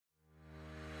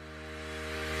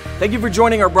Thank you for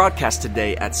joining our broadcast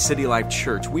today at City Life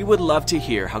Church. We would love to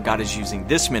hear how God is using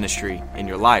this ministry in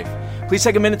your life. Please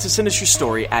take a minute to send us your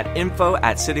story at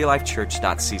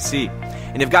info@citylifechurch.cc.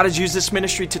 And if God has used this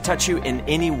ministry to touch you in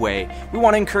any way, we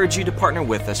want to encourage you to partner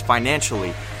with us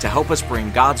financially to help us bring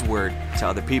God's Word to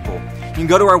other people. You can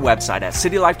go to our website at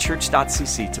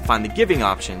citylifechurch.cc to find the giving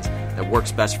options that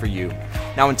works best for you.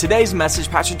 Now, in today's message,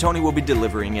 Pastor Tony will be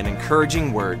delivering an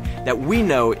encouraging word that we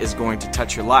know is going to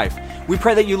touch your life. We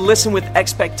pray that you listen with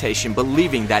expectation,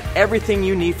 believing that everything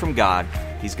you need from God,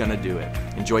 He's going to do it.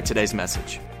 Enjoy today's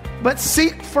message. But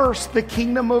seek first the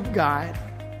kingdom of God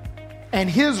and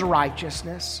His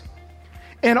righteousness,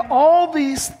 and all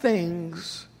these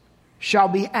things shall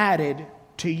be added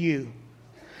to you.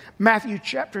 Matthew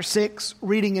chapter 6,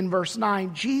 reading in verse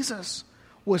 9, Jesus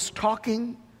was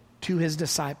talking to His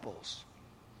disciples.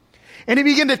 And He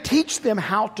began to teach them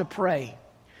how to pray.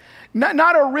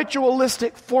 Not a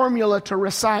ritualistic formula to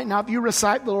recite. Now, if you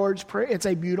recite the Lord's Prayer, it's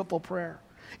a beautiful prayer.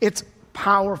 It's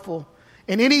powerful.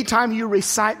 And anytime you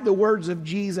recite the words of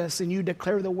Jesus and you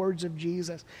declare the words of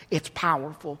Jesus, it's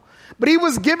powerful. But He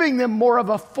was giving them more of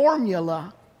a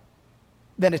formula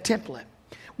than a template.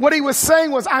 What He was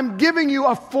saying was, I'm giving you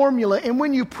a formula, and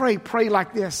when you pray, pray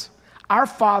like this. Our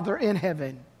Father in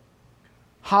heaven,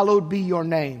 hallowed be your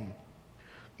name.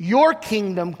 Your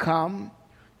kingdom come,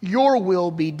 your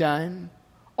will be done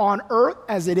on earth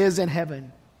as it is in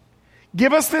heaven.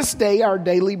 Give us this day our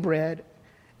daily bread,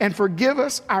 and forgive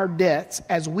us our debts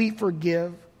as we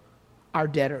forgive our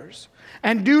debtors.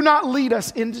 And do not lead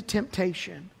us into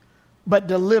temptation, but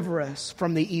deliver us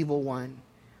from the evil one.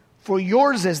 For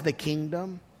yours is the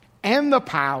kingdom and the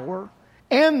power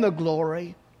and the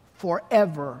glory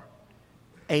forever.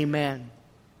 Amen.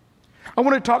 I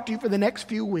want to talk to you for the next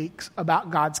few weeks about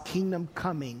God's kingdom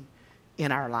coming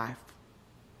in our life.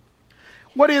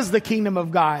 What is the kingdom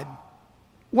of God?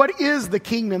 What is the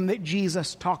kingdom that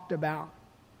Jesus talked about?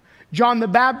 John the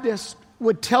Baptist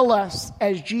would tell us,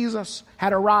 as Jesus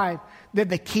had arrived, that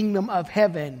the kingdom of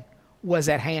heaven was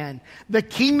at hand. The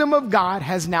kingdom of God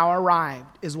has now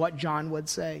arrived, is what John would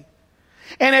say.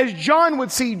 And as John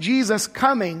would see Jesus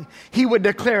coming, he would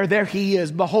declare, there He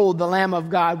is, behold, the Lamb of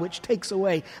God, which takes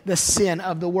away the sin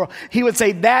of the world. He would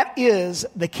say, that is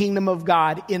the kingdom of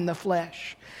God in the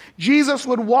flesh. Jesus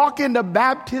would walk into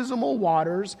baptismal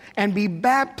waters and be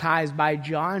baptized by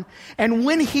John. And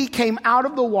when He came out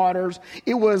of the waters,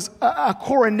 it was a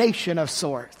coronation of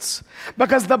sorts.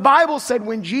 Because the Bible said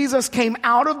when Jesus came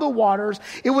out of the waters,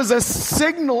 it was a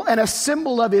signal and a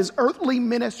symbol of His earthly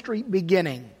ministry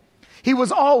beginning. He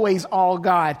was always all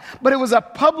God, but it was a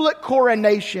public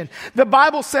coronation. The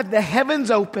Bible said the heavens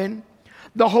opened,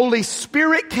 the Holy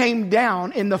Spirit came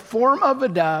down in the form of a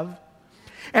dove,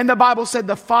 and the Bible said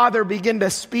the Father began to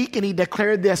speak, and He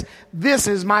declared this, this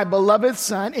is my beloved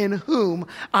Son in whom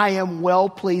I am well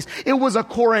pleased. It was a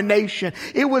coronation.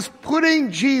 It was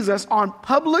putting Jesus on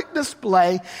public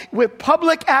display with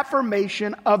public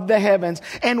affirmation of the heavens.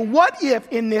 And what if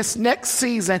in this next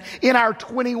season, in our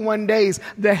 21 days,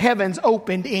 the heavens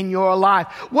opened in your life?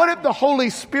 What if the Holy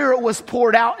Spirit was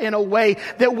poured out in a way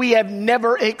that we have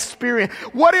never experienced?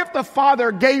 What if the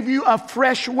Father gave you a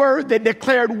fresh word that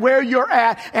declared where you're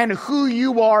at and who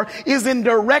you are is in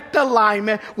direct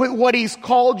alignment with what He's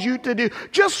called you to do?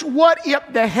 Just what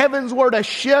if the heavens were to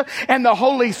shift and the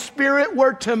Holy Spirit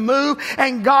were to move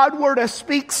and God were to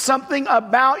speak something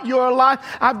about your life?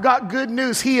 I've got good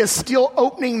news. He is still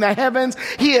opening the heavens.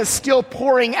 He is still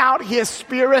pouring out His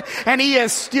Spirit, and He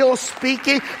is still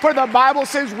speaking. For the Bible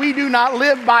says we do not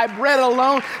live by bread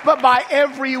alone, but by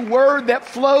every word that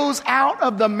flows out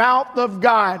of the mouth of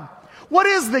God. What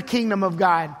is the kingdom of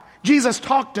God? Jesus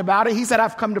talked about it. He said,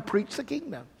 I've come to preach the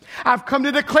kingdom. I've come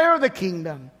to declare the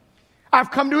kingdom.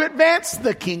 I've come to advance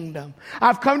the kingdom.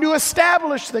 I've come to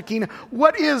establish the kingdom.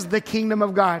 What is the kingdom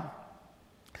of God?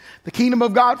 The kingdom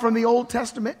of God from the Old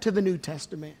Testament to the New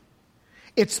Testament.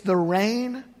 It's the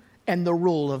reign and the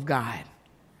rule of God.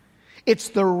 It's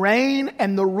the reign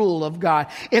and the rule of God.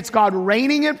 It's God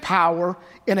reigning in power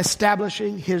and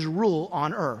establishing His rule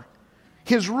on earth.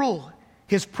 His rule,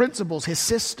 His principles, His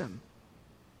system.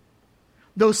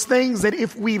 Those things that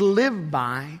if we live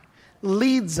by,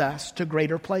 leads us to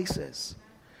greater places.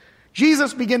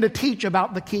 Jesus began to teach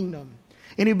about the kingdom,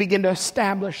 and He began to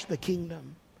establish the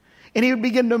kingdom. And He would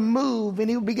begin to move, and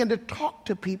He would begin to talk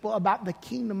to people about the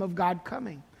kingdom of God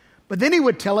coming. But then He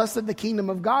would tell us that the kingdom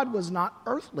of God was not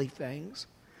earthly things.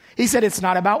 He said it's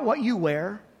not about what you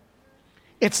wear.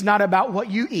 It's not about what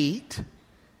you eat.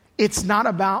 It's not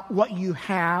about what you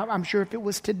have. I'm sure if it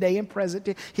was today and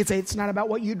present, he'd say it's not about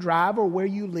what you drive or where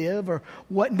you live or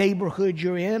what neighborhood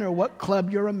you're in or what club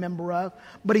you're a member of.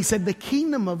 But he said the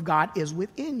kingdom of God is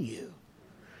within you.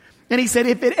 And he said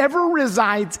if it ever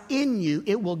resides in you,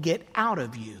 it will get out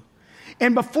of you.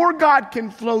 And before God can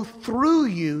flow through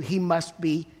you, he must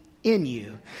be in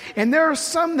you. And there are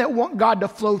some that want God to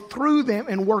flow through them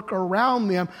and work around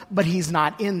them, but he's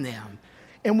not in them.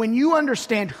 And when you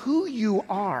understand who you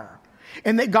are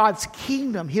and that God's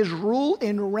kingdom, his rule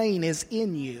and reign is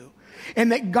in you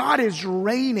and that God is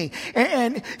reigning.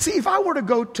 And see, if I were to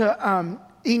go to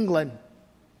England,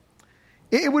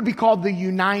 it would be called the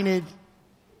United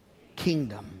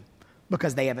Kingdom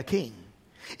because they have a king.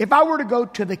 If I were to go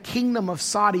to the kingdom of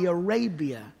Saudi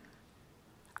Arabia,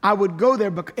 I would go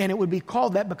there and it would be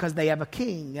called that because they have a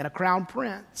king and a crown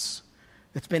prince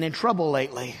that's been in trouble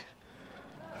lately.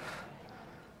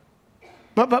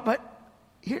 But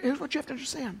here's what you have to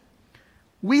understand.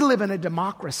 We live in a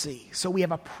democracy, so we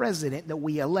have a president that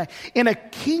we elect. In a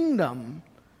kingdom,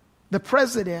 the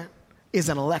president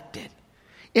isn't elected.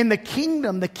 In the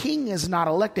kingdom, the king is not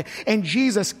elected. And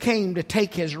Jesus came to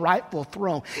take his rightful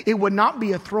throne. It would not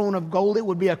be a throne of gold. It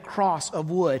would be a cross of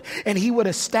wood. And he would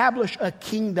establish a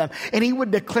kingdom. And he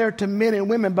would declare to men and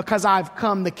women, because I've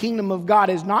come, the kingdom of God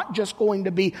is not just going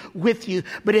to be with you,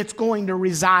 but it's going to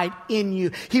reside in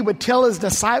you. He would tell his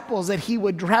disciples that he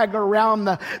would drag around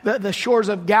the shores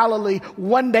of Galilee.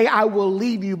 One day I will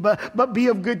leave you, but be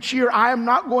of good cheer. I am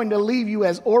not going to leave you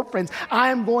as orphans.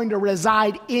 I am going to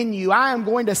reside in you. I am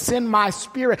going to send my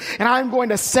spirit and I'm going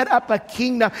to set up a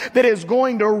kingdom that is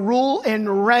going to rule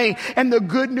and reign. And the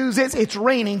good news is it's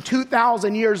raining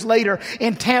 2,000 years later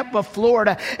in Tampa,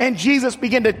 Florida. And Jesus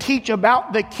began to teach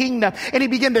about the kingdom and he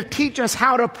began to teach us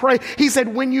how to pray. He said,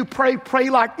 when you pray,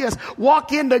 pray like this.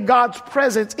 Walk into God's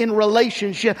presence in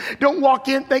relationship. Don't walk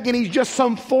in thinking he's just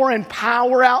some foreign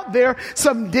power out there,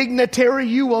 some dignitary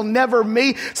you will never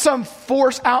meet, some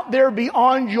force out there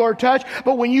beyond your touch.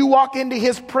 But when you walk into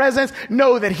his presence,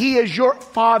 know that he is your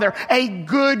father, a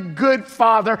good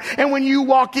father. And when you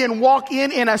walk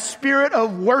in a spirit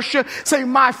of worship. Say,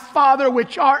 my Father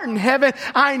which art in heaven,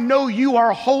 I know you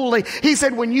are holy. He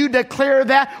said, when you declare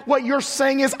that, what you're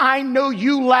saying is, I know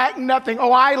you lack nothing.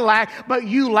 Oh, I lack, but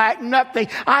you lack nothing.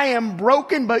 I am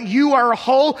broken, but you are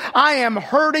whole. I am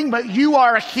hurting, but you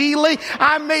are healing.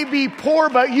 I may be poor,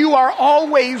 but you are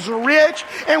always rich.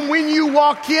 And when you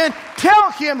walk in,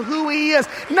 tell him who he is.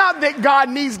 Not that God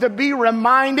needs to be reminded.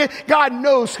 God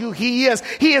knows who he is.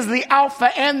 He is the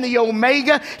Alpha and the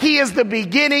Omega. He is the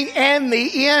beginning and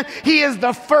the end. He is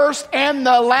the first and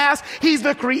the last. He's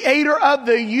the creator of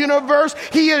the universe.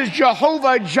 He is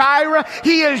Jehovah Jireh.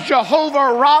 He is Jehovah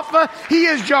Rapha. He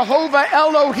is Jehovah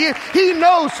Elohim. He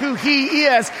knows who he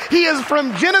is. He is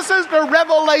from Genesis to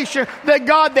Revelation, the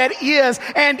God that is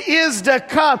and is to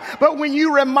come. But when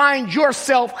you remind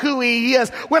yourself who he is,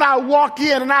 when I walk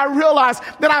in and I realize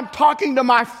that I'm talking to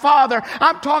my Father,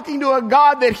 I'm talking to a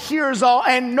God that hears all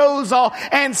and knows all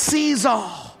and sees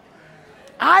all.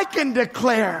 I can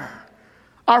declare,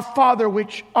 our Father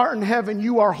which art in heaven,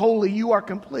 you are holy, you are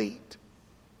complete.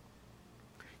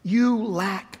 You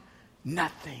lack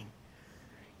nothing.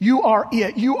 You are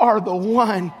it. You are the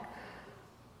one.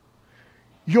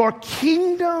 Your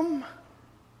kingdom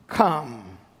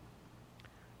come.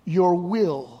 Your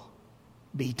will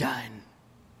be done.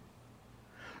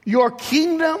 Your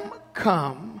kingdom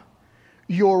come.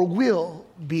 Your will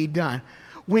be done.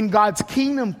 When God's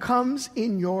kingdom comes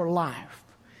in your life,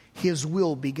 his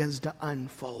will begins to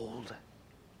unfold.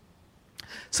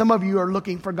 Some of you are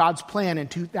looking for God's plan in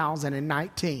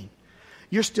 2019.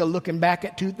 You're still looking back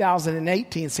at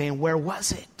 2018 saying, where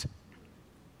was it?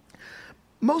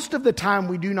 Most of the time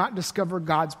we do not discover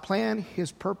God's plan,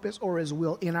 his purpose, or his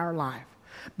will in our life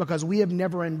because we have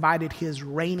never invited his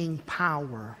reigning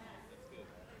power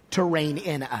to reign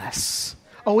in us.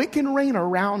 Oh, it can reign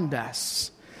around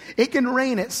us. It can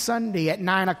rain at Sunday at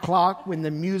 9 o'clock when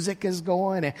the music is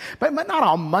going, but not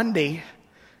on Monday,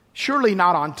 surely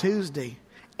not on Tuesday,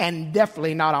 and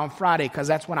definitely not on Friday because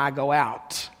that's when I go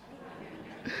out.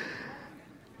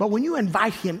 But when you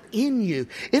invite him in you,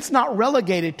 it's not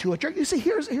relegated to a church. You see,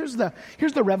 here's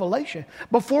the revelation.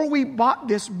 Before we bought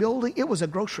this building, it was a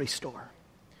grocery store.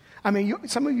 I mean,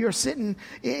 some of you are sitting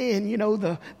in,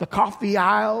 the coffee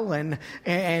aisle and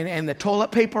the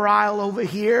toilet paper aisle over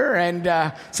here.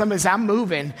 And some of you say, I'm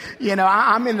moving.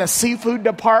 I'm in the seafood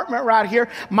department right here.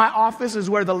 My office is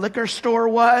where the liquor store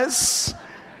was.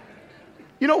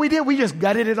 You know what we did? We just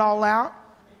gutted it all out.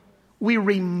 We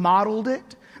remodeled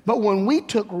it. But when we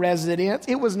took residence,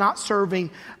 it was not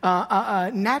serving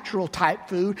natural type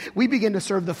food. We began to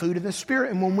serve the food of the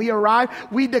Spirit. And when we arrived,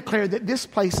 we declared that this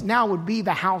place now would be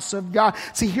the house of God.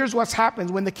 See, here's what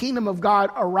happens. When the kingdom of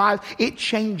God arrives, it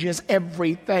changes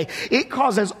everything. It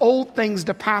causes old things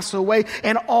to pass away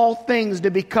and all things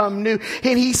to become new.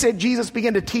 And he said, Jesus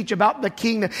began to teach about the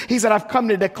kingdom. He said, I've come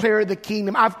to declare the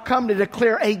kingdom. I've come to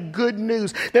declare a good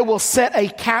news that will set a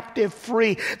captive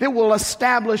free, that will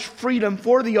establish freedom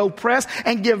for the oppressed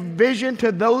and give vision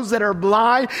to those that are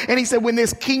blind. And he said, when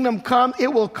this kingdom comes,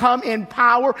 it will come in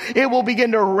power. It will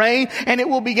begin to reign, and it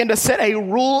will begin to set a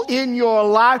rule in your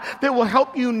life that will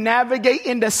help you navigate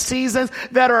into seasons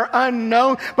that are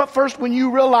unknown. But first, when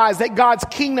you realize that God's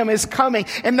kingdom is coming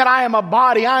and that I am a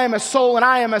body, I am a soul, and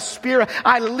I am a spirit.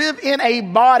 I live in a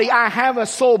body. I have a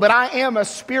soul, but I am a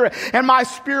spirit, and my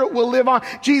spirit will live on.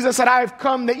 Jesus said, I have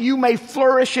come that you may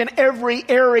flourish in every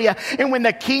area. And when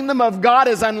the kingdom of God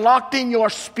is unlocked in your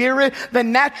spirit, the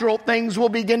natural things will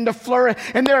begin to flourish.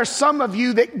 And there are some of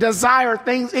you that desire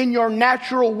things in your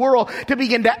natural world to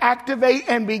begin to activate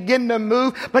and begin to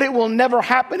move, but it will never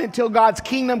happen until God's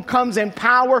kingdom comes in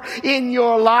power in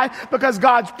your life, because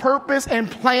God's purpose and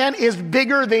plan is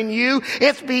bigger than you.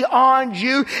 It's beyond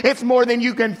you. It's more than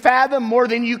you can fathom, more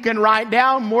than you can write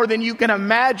down, more than you can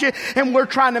imagine. And we're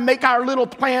trying to make our little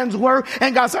plans work.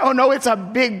 And God said, oh no, it's a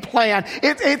big plan.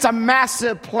 It's a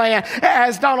massive plan.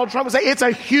 As Donald Trump would say, it's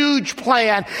a huge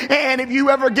plan. And if you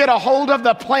ever get a hold of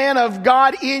the plan of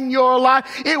God in your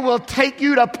life, it will take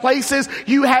you to places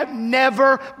you have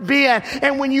never been.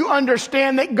 And when you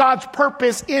understand that God's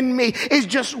purpose in me is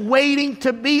just waiting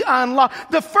to be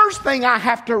unlocked, the first thing I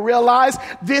have to realize,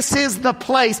 this is the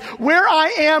place. Where I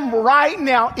am right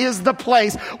now is the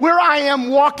place. Where I am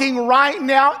walking right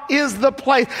now is the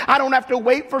place. I don't have to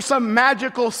wait for some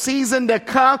magical season to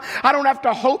come. I don't have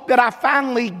to hope that I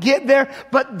finally get there,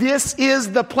 but this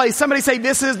is the place. Somebody say,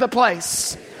 this is the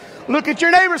place. Look at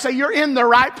your neighbor, say, you're in the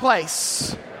right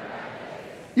place.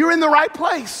 You're in the right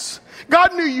place.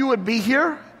 God knew you would be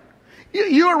here.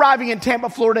 You arriving in Tampa,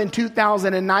 Florida in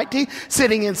 2019,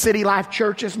 sitting in City Life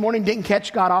Church this morning, didn't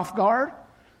catch God off guard.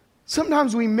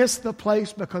 Sometimes we miss the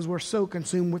place because we're so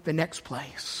consumed with the next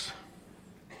place.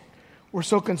 We're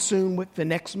so consumed with the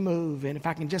next move, and if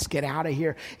I can just get out of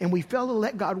here. And we fail to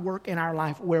let God work in our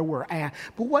life where we're at.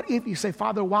 But what if you say,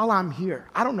 Father, while I'm here,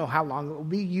 I don't know how long it will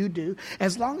be, you do.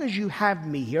 As long as you have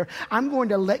me here, I'm going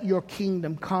to let your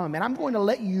kingdom come, and I'm going to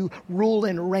let you rule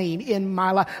and reign in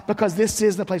my life, because this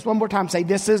is the place. One more time, say,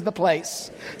 this is the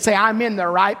place. Say, I'm in the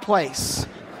right place.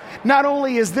 Not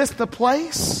only is this the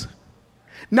place,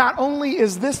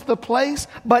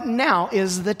 but now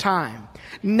is the time.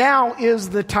 Now is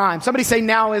the time. Somebody say,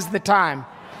 now is the time.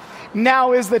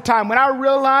 Now is the time. When I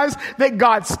realize that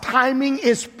God's timing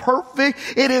is perfect,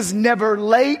 it is never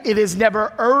late, it is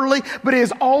never early, but it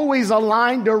is always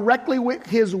aligned directly with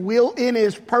His will in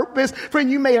His purpose. Friend,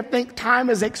 you may think time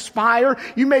has expired.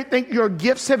 You may think your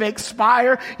gifts have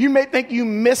expired. You may think you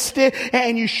missed it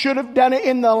and you should have done it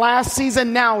in the last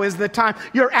season. Now is the time.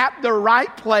 You're at the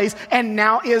right place, and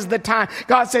now is the time.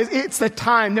 God says it's the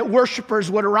time that worshipers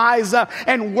would rise up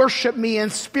and worship me in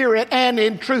spirit and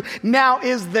in truth. Now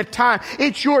is the time.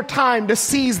 It's your time to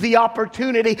seize the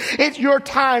opportunity. It's your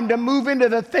time to move into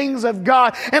the things of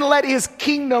God and let His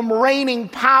kingdom reigning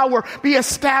power be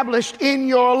established in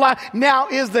your life. Now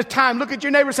is the time. Look at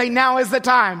your neighbor, say, now is the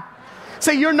time.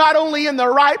 Say, you're not only in the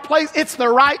right place, it's the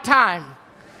right time.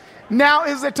 Now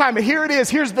is the time. But here it is.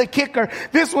 Here's the kicker.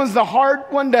 This one's the hard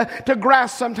one to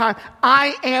grasp sometimes.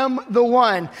 I am the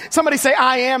one. Somebody say,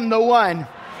 I am the one.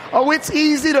 Oh, it's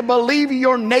easy to believe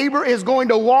your neighbor is going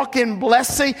to walk in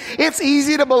blessing. It's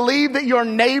easy to believe that your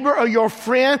neighbor or your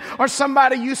friend or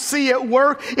somebody you see at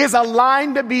work is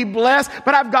aligned to be blessed.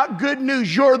 But I've got good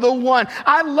news. You're the one.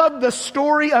 I love the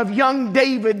story of young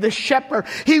David, the shepherd.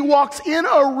 He walks in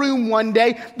a room one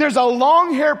day. There's a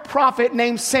long-haired prophet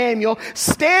named Samuel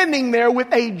standing there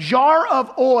with a jar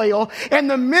of oil.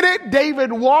 And the minute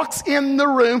David walks in the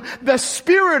room, the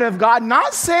Spirit of God,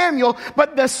 not Samuel,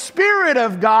 but the Spirit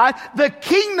of God, the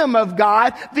kingdom of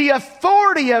God, the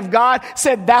authority of God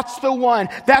said, that's the one.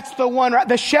 That's the one.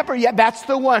 The shepherd, yeah, that's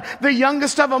the one. The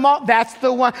youngest of them all, that's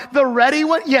the one. The ready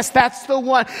one, yes, that's the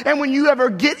one. And when you ever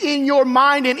get in your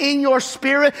mind and in your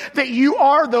spirit that you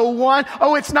are the one,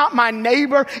 oh, it's not my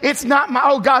neighbor. It's not my,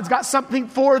 oh, God's got something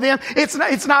for them. It's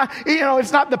not, it's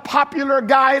not the popular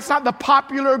guy. It's not the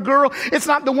popular girl. It's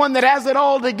not the one that has it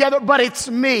all together, but it's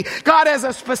me. God has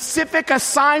a specific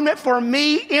assignment for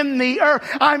me in the earth.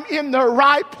 I'm in the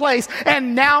right place,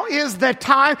 and now is the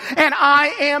time, and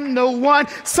I am the one.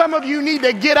 Some of you need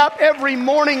to get up every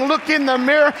morning, look in the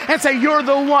mirror, and say, you're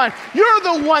the one. You're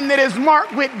the one that is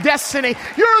marked with destiny.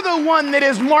 You're the one that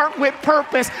is marked with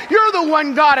purpose. You're the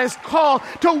one God has called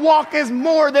to walk as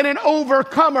more than an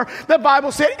overcomer. The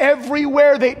Bible said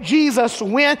everywhere that Jesus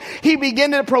went, he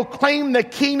began to proclaim the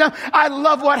kingdom. I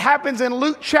love what happens in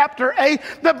Luke chapter 8.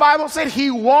 The Bible said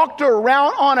he walked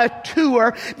around on a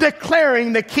tour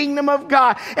declaring the kingdom of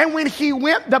God. And when he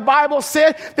went, the Bible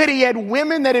said that he had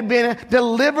women that had been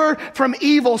delivered from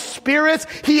evil spirits.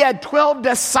 He had 12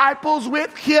 disciples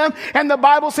with him. And the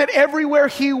Bible said everywhere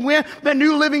he went, the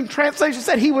New Living Translation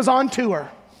said he was on tour.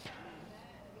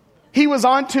 He was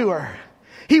on tour.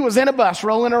 He was in a bus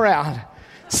rolling around,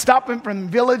 stopping from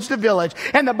village to village.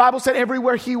 And the Bible said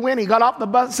everywhere he went, he got off the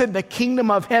bus and said, the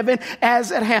kingdom of heaven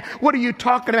as at hand. What are you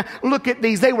talking about? Look at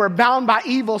these. They were bound by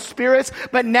evil spirits,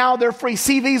 but now they're free.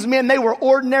 See these men, they were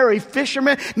ordinary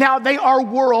fishermen. Now they are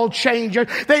world changers.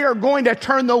 They are going to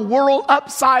turn the world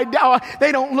upside down.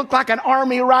 They don't look like an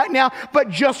army right now, but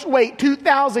just wait.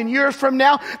 2,000 years from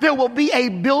now, there will be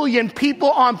 1 billion people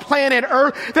on planet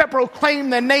Earth that proclaim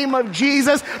the name of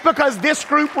Jesus, because this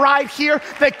group right here,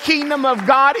 the kingdom of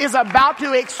God, is about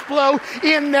to explode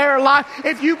in their life.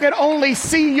 If you could only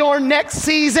see your next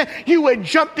season, you would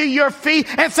jump to your feet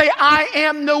and say, I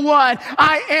am the one.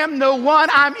 I am the one.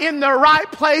 I'm in the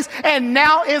right place, and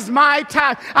now is my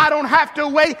time. I don't have to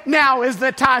wait. Now is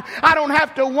the time. I don't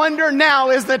have to wonder. Now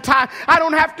is the time. I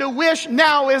don't have to wish.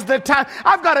 Now is the time.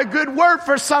 I've got a good word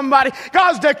for somebody.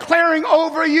 God's declaring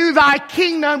over you, thy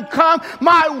kingdom come.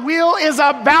 My will is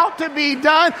about to be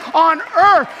done on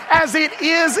earth as it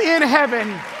is in heaven.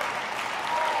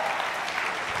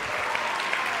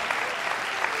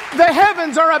 The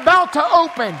heavens are about to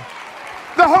open.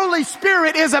 The Holy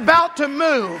Spirit is about to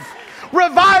move.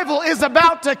 Revival is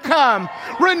about to come.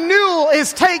 Renewal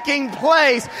is taking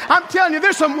place. I'm telling you,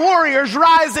 there's some warriors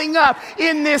rising up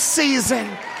in this season.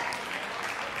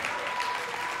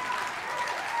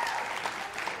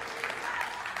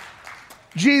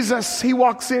 Jesus, he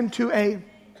walks into a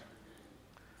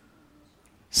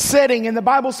setting, and the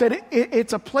Bible said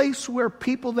it's a place where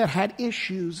people that had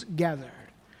issues gathered.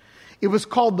 It was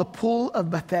called the Pool of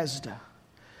Bethesda.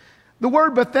 The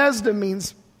word Bethesda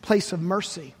means place of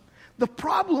mercy. The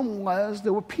problem was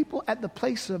there were people at the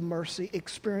place of mercy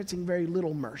experiencing very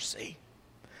little mercy.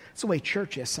 It's the way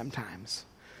church is sometimes.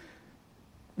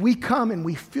 We come and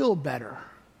we feel better,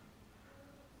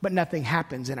 but nothing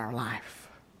happens in our life.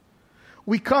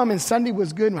 We come and Sunday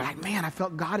was good and we're like, man, I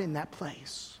felt God in that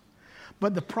place.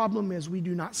 But the problem is we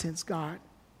do not sense God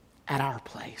at our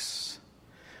place.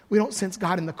 We don't sense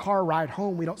God in the car ride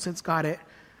home. We don't sense God at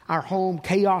our home.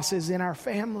 Chaos is in our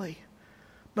family.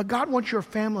 But God wants your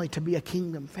family to be a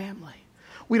kingdom family.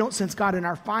 We don't sense God in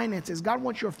our finances. God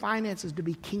wants your finances to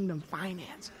be kingdom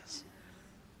finances.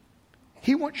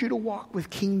 He wants you to walk with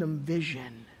kingdom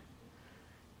vision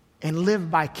and live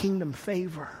by kingdom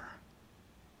favor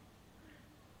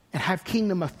and have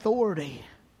kingdom authority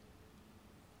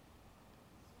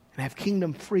and have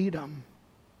kingdom freedom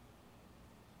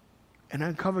and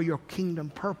uncover your kingdom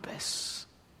purpose.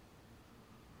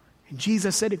 And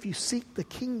Jesus said, if you seek the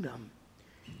kingdom,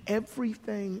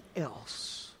 everything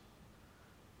else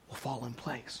will fall in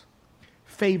place.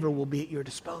 Favor will be at your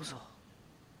disposal.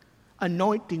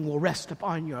 Anointing will rest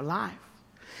upon your life.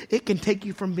 It can take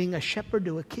you from being a shepherd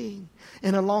to a king.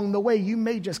 And along the way, you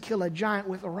may just kill a giant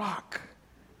with a rock.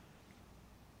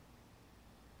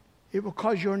 It will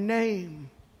cause your name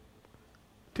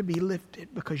to be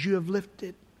lifted because you have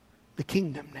lifted the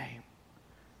kingdom name.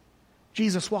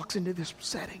 Jesus walks into this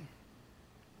setting.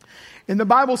 And the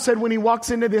Bible said when he walks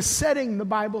into this setting, the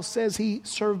Bible says he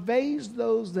surveys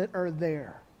those that are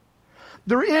there.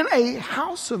 They're in a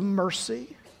house of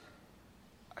mercy,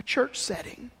 a church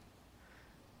setting,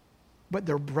 but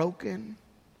they're broken.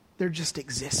 They're just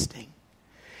existing.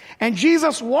 And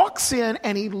Jesus walks in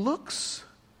and he looks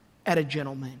at a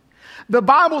gentleman. The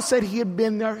Bible said he had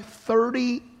been there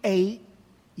 38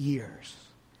 years.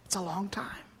 It's a long time.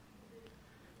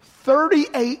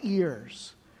 38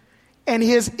 years. And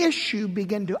his issue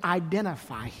began to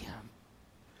identify him.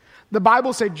 The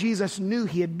Bible said Jesus knew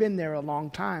he had been there a long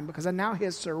time because now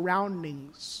his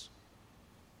surroundings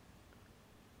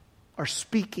are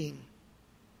speaking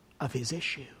of his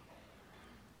issue.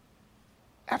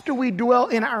 After we dwell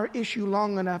in our issue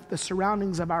long enough, the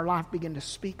surroundings of our life begin to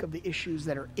speak of the issues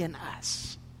that are in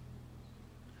us.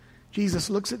 Jesus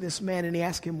looks at this man and he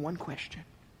asks him one question.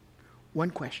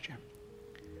 One question.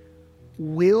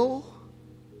 Will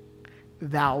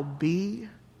thou be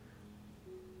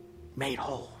made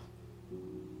whole?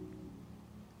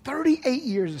 38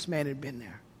 years this man had been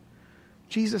there.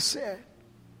 Jesus said,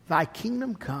 thy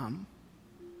kingdom come,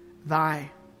 I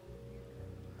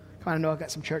know I've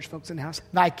got some church folks in the house.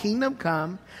 Thy kingdom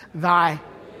come, thy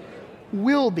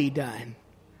will be done.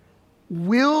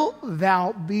 Will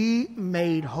thou be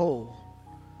made whole?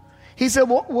 He said,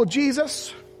 well,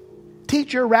 Jesus,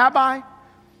 teacher, rabbi,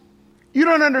 you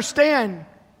don't understand.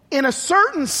 In a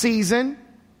certain season,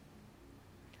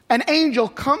 an angel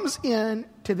comes in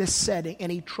to this setting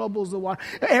and he troubles the water.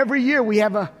 Every year we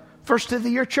have a first of the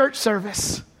year church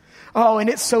service. Oh, and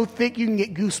it's so thick you can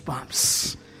get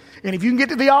goosebumps. And if you can get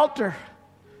to the altar,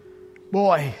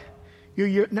 boy,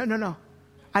 no.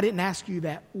 I didn't ask you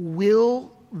that.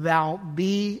 Will thou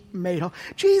be made whole?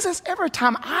 Jesus, every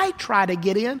time I try to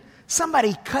get in,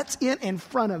 somebody cuts in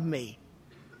front of me.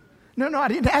 No, I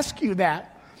didn't ask you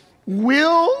that.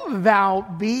 Will thou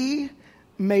be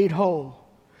made whole?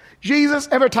 Jesus,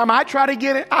 every time I try to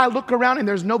get in, I look around and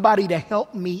there's nobody to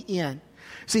help me in.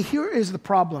 See, here is the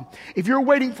problem. If you're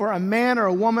waiting for a man or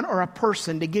a woman or a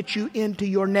person to get you into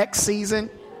your next season,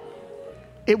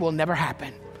 it will never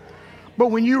happen. But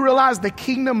when you realize the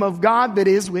kingdom of God that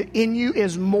is within you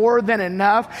is more than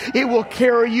enough, it will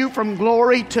carry you from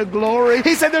glory to glory.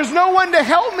 He said, there's no one to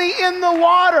help me in the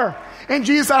water. And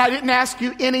Jesus said, I didn't ask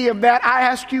you any of that. I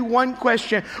asked you one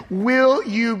question. Will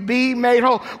you be made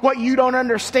whole? What you don't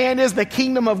understand is the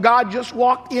kingdom of God just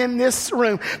walked in this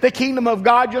room. The kingdom of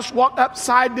God just walked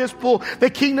upside this pool.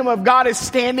 The kingdom of God is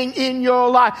standing in your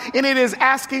life. And it is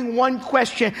asking one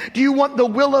question. Do you want the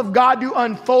will of God to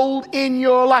unfold in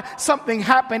your life? Something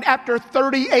happened after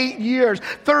 38 years.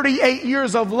 38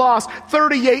 years of loss.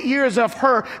 38 years of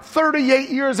hurt. 38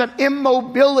 years of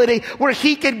immobility where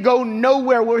he could go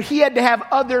nowhere, where he had to have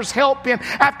others help him.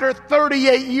 After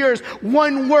 38 years,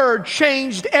 one word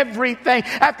changed everything.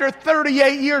 After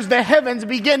 38 years, the heavens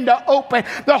begin to open.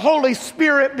 The Holy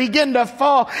Spirit begin to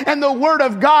fall. And the Word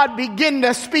of God begin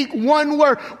to speak one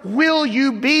word. Will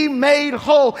you be made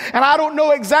whole? And I don't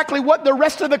know exactly what the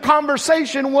rest of the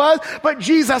conversation was, but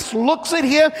Jesus looks at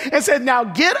him and said, now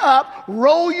get up,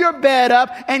 roll your bed up,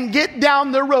 and get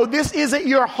down the road. This isn't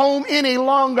your home any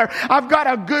longer. I've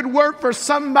got a good word for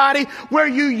somebody where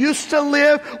you used to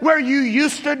live, where you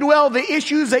used to dwell, the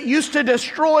issues that used to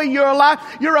destroy your life.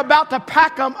 You're about to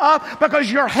pack them up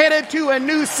because you're headed to a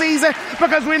new season.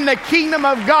 Because when the kingdom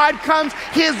of God comes,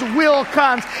 his will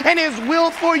comes. And his will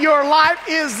for your life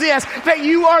is this, that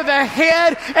you are the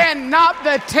head and not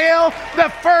the tail, the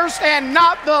first and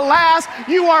not the last.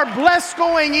 You are blessed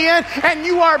going in and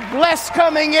you are blessed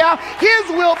coming out. His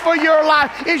will for your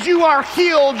life is you are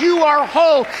healed, you are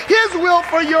whole. His will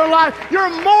for your life, you're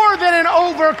more than an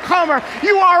overcomer.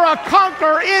 You are a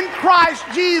conqueror in Christ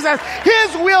Jesus.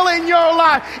 His will in your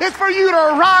life is for you to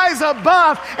rise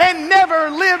above and never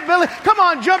live below. Come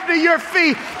on, jump to your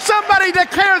feet. Somebody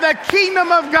declare the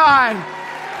kingdom of God.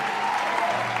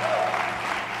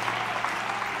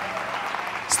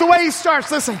 It's the way he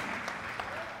starts. Listen.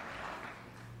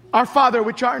 Our Father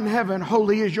which art in heaven,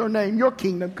 holy is your name. Your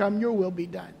kingdom come, your will be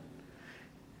done.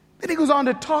 Then he goes on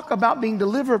to talk about being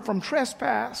delivered from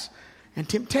trespass and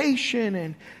temptation,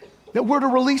 and that we're to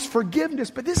release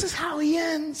forgiveness. But this is how he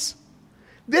ends.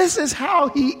 This is how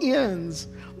he ends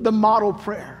the model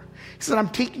prayer. He said, I'm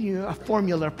teaching you a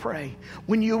formula pray.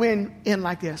 When you end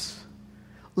like this,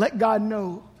 let God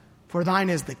know, for thine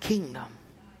is the kingdom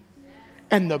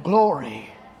and the glory.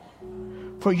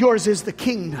 For yours is the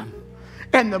kingdom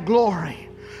and the glory.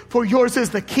 For yours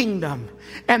is the kingdom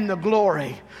and the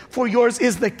glory. For yours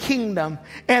is the kingdom.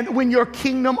 And when your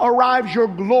kingdom arrives, your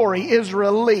glory is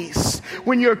released.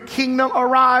 When your kingdom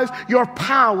arrives, your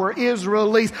power is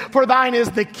released. For thine is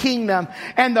the kingdom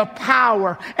and the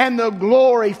power and the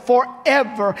glory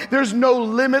forever. There's no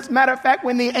limits. Matter of fact,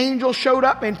 when the angel showed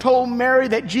up and told Mary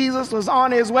that Jesus was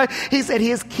on his way, he said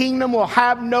his kingdom will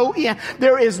have no end.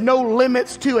 There is no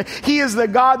limits to it. He is the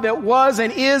God that was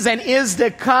and is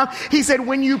to come. He said,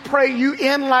 when you pray, you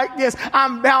end like this.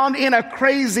 I'm bound in a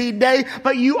crazy day,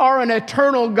 but you are an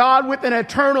eternal God with an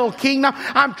eternal kingdom.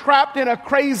 I'm trapped in a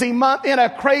crazy month, in a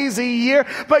crazy year,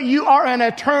 but you are an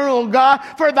eternal God.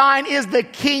 For thine is the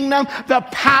kingdom, the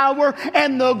power,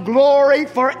 and the glory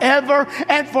forever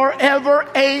and forever.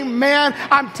 Amen.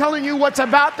 I'm telling you what's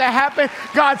about to happen.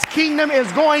 God's kingdom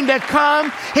is going to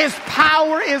come. His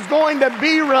power is going to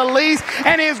be released,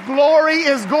 and his glory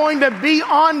is going to be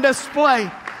on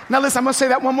display. Now listen, I'm going to say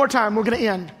that one more time. We're going to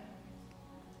end.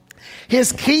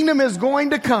 His kingdom is going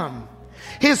to come.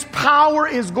 His power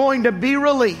is going to be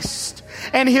released.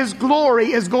 And his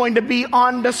glory is going to be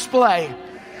on display.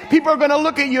 People are going to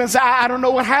look at you and say, I don't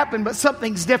know what happened, but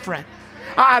something's different.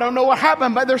 I don't know what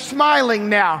happened, but they're smiling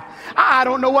now. I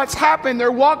don't know what's happened.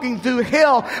 They're walking through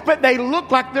hell, but they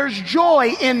look like there's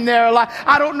joy in their life.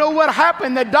 I don't know what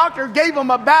happened. The doctor gave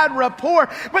them a bad report,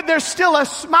 but there's still a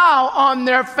smile on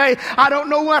their face. I don't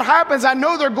know what happens. I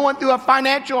know they're going through a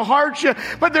financial hardship,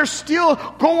 but they're still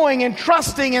going and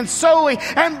trusting and sowing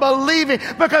and believing,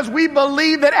 because we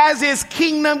believe that as His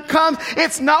kingdom comes,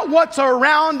 it's not what's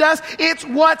around us, it's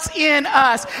what's in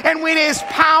us. And when His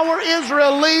power is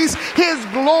released, His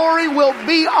glory will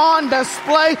be on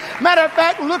display. Matter of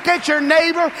fact, look at your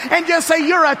neighbor and just say,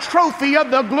 you're a trophy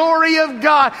of the glory of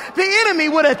God. The enemy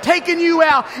would have taken you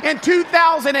out in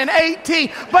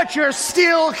 2018, but you're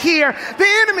still here. The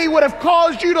enemy would have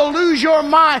caused you to lose your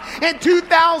mind in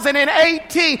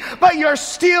 2018, but you're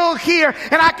still here.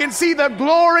 And I can see the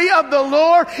glory of the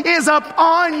Lord is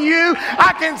upon you.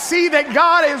 I can see that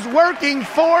God is working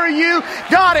for you.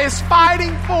 God is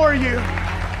fighting for you.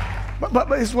 But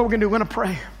this is what we're going to do. We're going to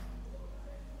pray.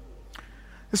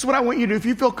 This is what I want you to do. If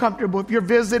you feel comfortable, if you're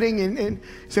visiting and you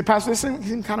say, Pastor, this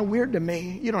seems kind of weird to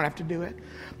me, you don't have to do it.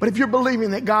 But if you're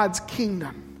believing that God's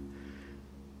kingdom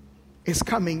is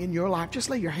coming in your life, just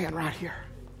lay your hand right here.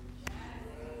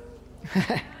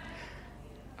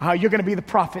 You're going to be the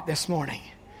prophet this morning.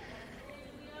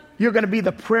 You're going to be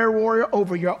the prayer warrior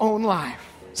over your own life.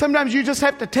 Sometimes you just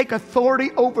have to take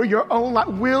authority over your own life.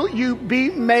 Will you be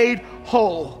made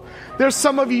whole? There's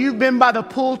some of you, you've been by the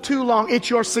pool too long. It's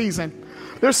your season.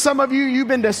 There's some of you, you've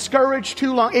been discouraged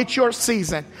too long. It's your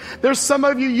season. There's some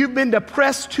of you, you've been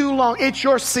depressed too long. It's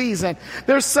your season.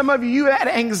 There's some of you, you had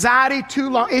anxiety too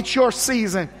long. It's your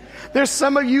season. There's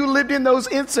some of you lived in those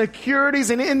insecurities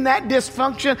and in that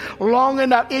dysfunction long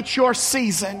enough. It's your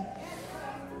season.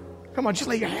 Come on, just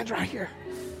lay your hands right here.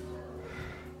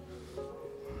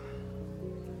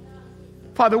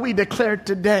 Father, we declare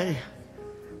today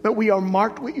that we are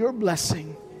marked with your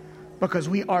blessing because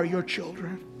we are your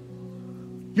children.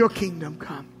 Your kingdom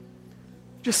come.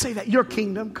 Just say that. Your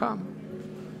kingdom come.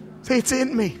 Say, it's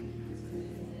in me.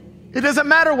 It doesn't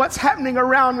matter what's happening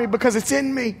around me because it's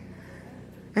in me.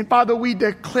 And Father, we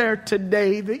declare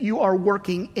today that you are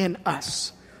working in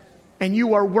us. And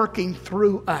you are working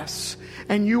through us.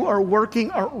 And you are working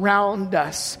around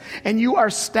us. And you are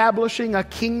establishing a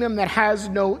kingdom that has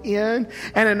no end.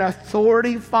 And an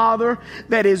authority, Father,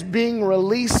 that is being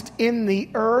released in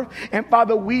the earth. And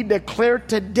Father, we declare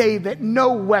today that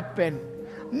no weapon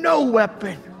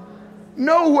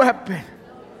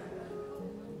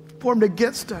formed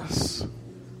against us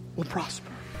will prosper.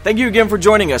 Thank you again for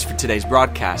joining us for today's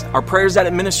broadcast. Our prayer is that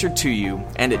it ministered to you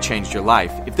and it changed your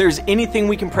life. If there's anything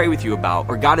we can pray with you about,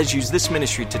 or God has used this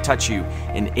ministry to touch you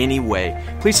in any way,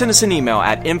 please send us an email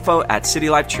at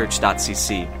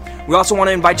info@citylifechurch.cc. We also want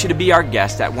to invite you to be our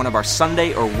guest at one of our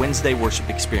Sunday or Wednesday worship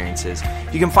experiences.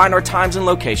 You can find our times and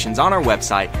locations on our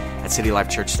website at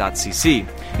citylifechurch.cc. You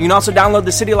can also download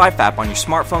the City Life app on your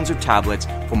smartphones or tablets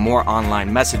for more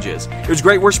online messages. It was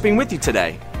great worshiping with you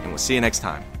today, and we'll see you next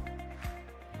time.